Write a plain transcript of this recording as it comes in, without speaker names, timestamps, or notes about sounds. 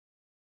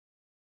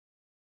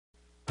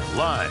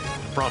Live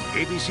from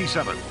ABC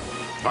 7,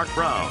 Mark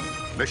Brown,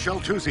 Michelle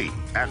Tuzzi,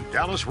 and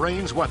Dallas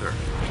Raines weather.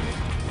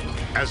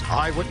 As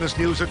Eyewitness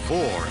News at 4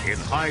 in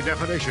high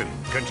definition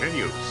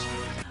continues.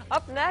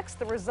 Up next,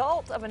 the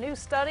result of a new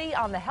study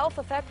on the health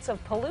effects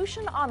of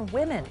pollution on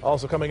women.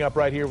 Also coming up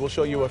right here, we'll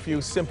show you a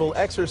few simple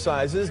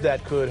exercises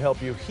that could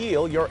help you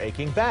heal your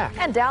aching back.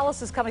 And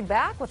Dallas is coming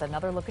back with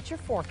another look at your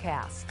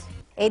forecast.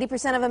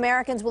 80% of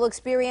Americans will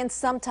experience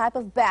some type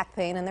of back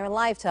pain in their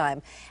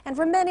lifetime. And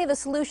for many, the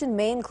solution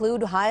may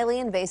include highly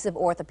invasive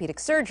orthopedic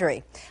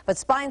surgery. But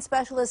spine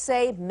specialists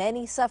say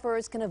many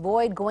sufferers can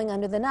avoid going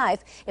under the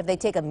knife if they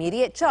take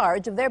immediate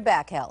charge of their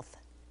back health.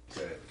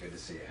 Good to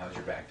see you. How's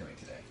your back doing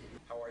today?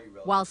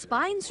 While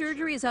spine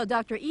surgery is how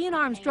Dr.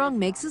 Armstrong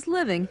makes his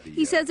living,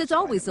 he says it's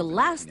always the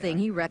last thing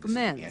he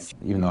recommends.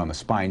 Even though I'm a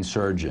spine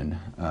surgeon,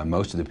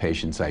 most of the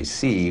patients I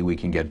see, we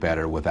can get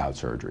better without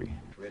surgery.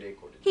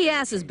 He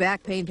asks his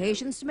back pain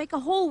patients to make a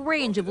whole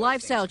range of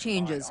lifestyle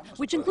changes,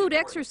 which include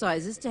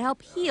exercises to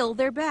help heal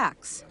their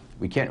backs.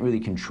 We can't really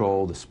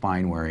control the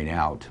spine wearing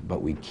out,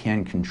 but we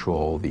can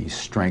control the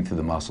strength of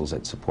the muscles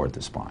that support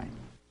the spine.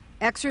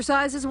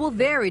 Exercises will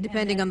vary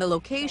depending on the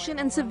location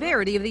and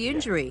severity of the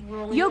injury.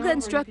 Yoga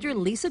instructor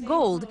Lisa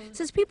Gold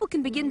says people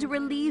can begin to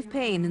relieve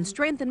pain and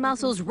strengthen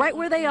muscles right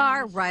where they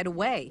are right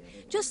away.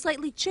 Just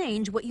slightly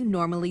change what you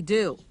normally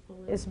do.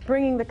 Is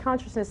bringing the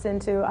consciousness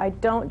into, I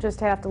don't just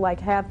have to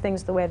have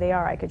things the way they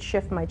are. I could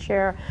shift my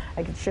chair,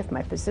 I could shift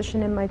my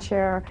position in my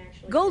chair.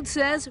 Gold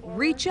says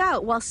reach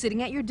out while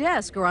sitting at your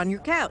desk or on your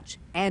couch.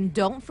 And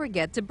don't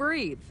forget to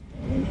breathe.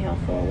 Inhale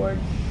forward.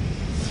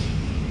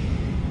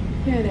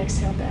 And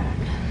exhale back.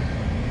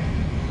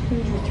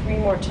 Do 3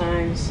 more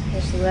times.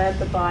 Just let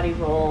the body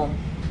roll.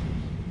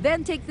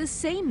 Then take the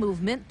same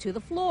movement to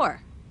the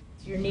floor.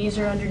 Your knees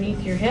are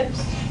underneath your hips.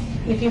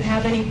 If you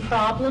have any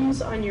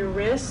problems on your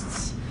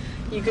wrists,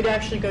 you could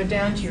actually go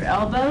down to your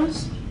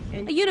elbows.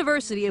 A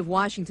University of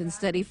Washington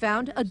study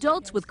found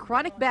adults with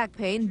chronic back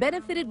pain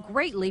benefited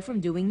greatly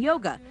from doing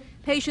yoga.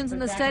 Patients in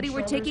the study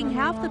were taking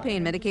half the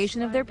pain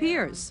medication of their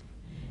peers.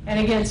 And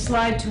again,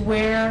 slide to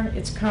where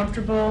it's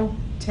comfortable.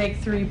 Take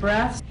 3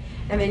 breaths,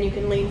 and then you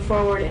can lean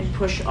forward and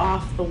push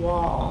off the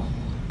wall.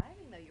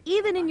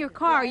 Even in your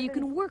car, you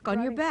can work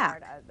on your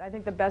back. I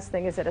think the best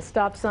thing is at a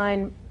stop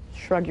sign,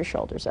 shrug your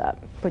shoulders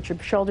up. Put your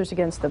shoulders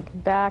against the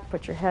back,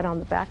 put your head on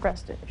the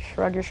backrest,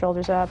 shrug your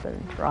shoulders up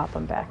and drop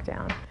them back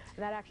down.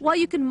 While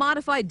you can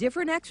modify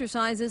different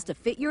exercises to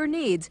fit your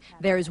needs,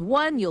 there's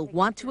one you'll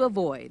want to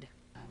avoid.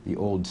 The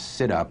old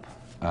sit-up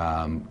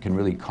can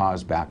really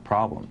cause back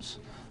problems.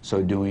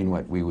 So doing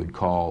what we would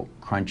call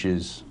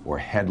crunches or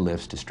head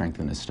lifts to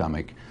strengthen the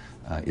stomach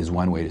is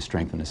one way to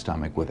strengthen the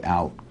stomach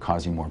without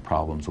causing more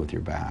problems with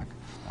your back.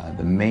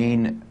 The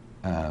main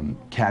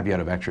caveat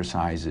of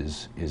exercise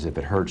is if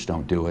it hurts,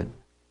 don't do it.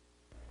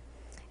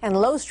 And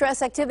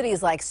low-stress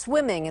activities like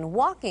swimming and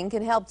walking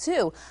can help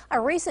too. A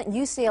recent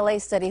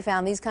UCLA study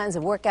found these kinds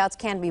of workouts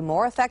can be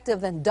more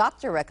effective than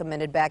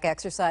doctor-recommended back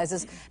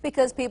exercises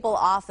because people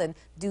often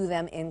do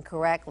them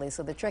incorrectly.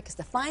 So the trick is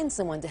to find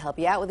someone to help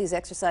you out with these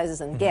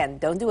exercises. And again,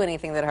 don't do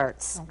anything that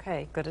hurts.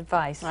 Okay, good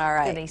advice. All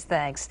right. Denise,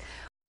 thanks.